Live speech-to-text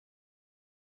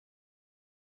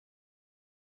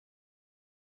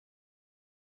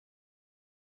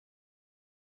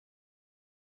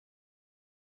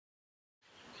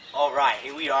All right,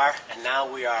 here we are, and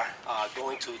now we are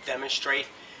going to demonstrate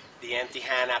the empty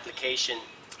hand application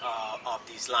of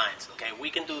these lines. Okay,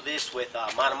 we can do this with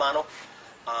mano a mano,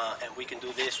 and we can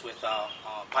do this with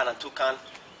Panantukan,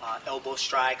 elbow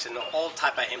strikes, and all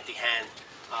type of empty hand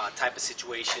type of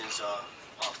situations.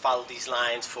 Follow these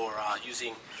lines for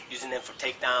using them for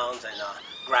takedowns and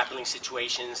grappling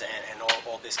situations and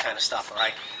all this kind of stuff. All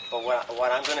right. But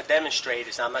what I'm going to demonstrate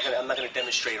is I'm not going to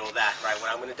demonstrate all that. Right. What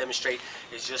I'm going to demonstrate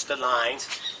is just the lines,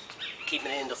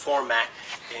 keeping it in the format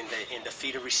in the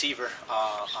feeder receiver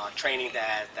training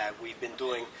that we've been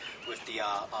doing with the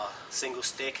single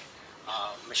stick,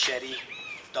 machete,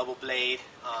 double blade,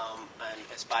 and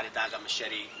espada daga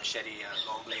machete,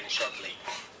 long blade and short blade.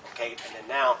 Okay. And then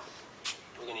now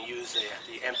we're going to use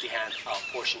the empty hand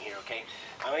portion here, okay?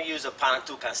 I'm going to use a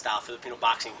Panantukan style, Filipino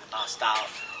boxing style,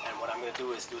 and what I'm going to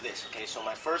do is do this, okay? So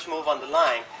my first move on the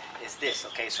line is this,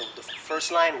 okay? So the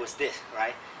first line was this,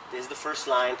 right? This is the first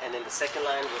line, and then the second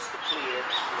line was the clear,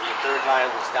 and then the third line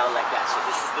was down like that. So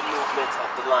this is the movement of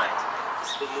the lines. This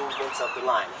is the movements of the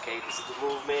line, okay? This is the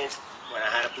movement when I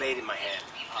had a blade in my hand,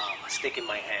 a stick in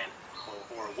my hand,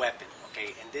 or a weapon,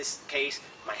 okay? In this case,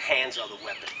 my hands are the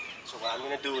weapon. So what I'm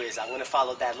going to do is I'm going to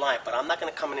follow that line, but I'm not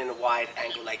going to come in a wide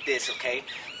angle like this, okay?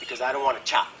 Because I don't want to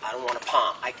chop. I don't want to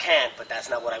palm. I can, but that's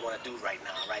not what I want to do right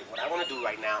now, right? What I want to do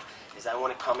right now is I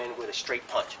want to come in with a straight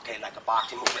punch, okay? Like a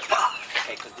boxing movement,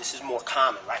 okay? Because this is more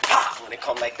common, right? I'm going to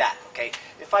come like that, okay?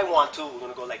 If I want to, we're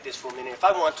going to go like this for a minute. If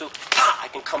I want to, I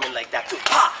can come in like that too,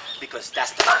 because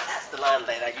that's the line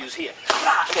that I use here,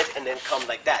 and then come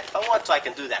like that. If I want to, I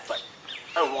can do that, but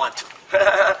I don't want to.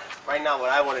 Right now, what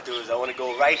I want to do is I want to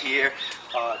go right here,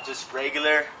 just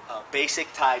regular,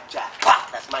 basic type jab.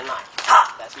 That's my line.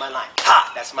 That's my line.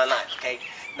 That's my line. Okay.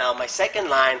 Now my second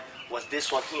line was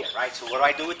this one here, right? So what do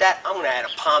I do with that? I'm going to add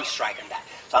a palm strike on that.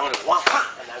 So I'm going to one,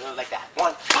 and I'm going to like that.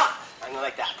 One, I'm going to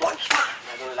like that. One, and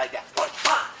I'm going to like that. One,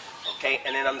 okay.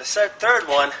 And then on the third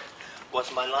one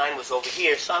was my line was over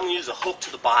here, so I'm going to use a hook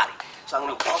to the body. So I'm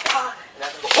going to go and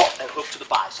I'm going to go and hook to the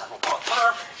body. So I'm going to go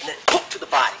and then hook to the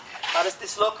body. How does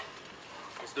this look?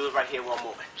 Let's do it right here, one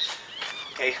moment.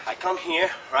 Okay, I come here,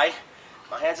 right?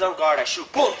 My hands on guard, I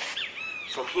shoot, boom.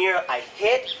 From here, I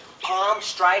hit, palm,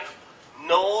 strike,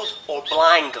 nose, or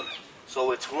blind them.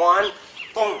 So it's one,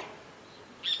 boom.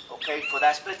 Okay, for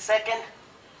that split second,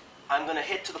 I'm going to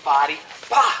hit to the body,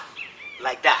 bah,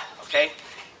 like that, okay?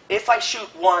 If I shoot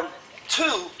 1, 2,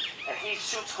 and he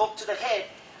shoots hook to the head,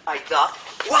 I duck,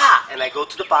 wah, and I go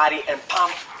to the body and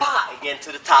palm, bah, again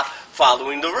to the top,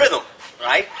 following the rhythm,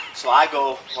 right? So I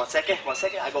go, one second,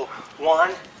 I go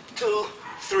 1, 2,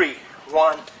 3,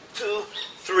 1, 2,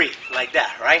 3, like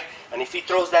that, right? And if he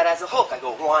throws that as a hook, I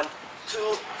go 1, 2,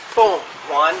 boom,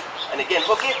 1, and again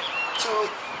hook it, 2,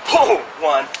 boom,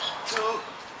 1, 2,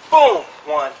 boom,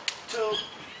 1, 2,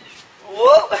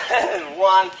 whoop, and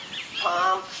 1,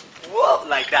 palm, whoa,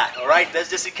 like that, all right? That's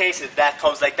just in case if that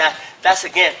comes like that. That's,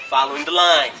 again, following the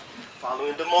line,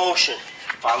 following the motion,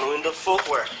 following the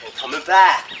footwork, and coming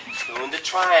back, doing the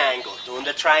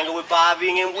triangle with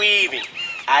bobbing and weaving,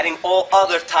 adding all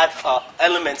other type of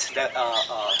elements that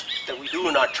we do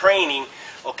in our training,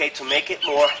 okay, to make it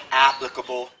more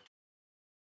applicable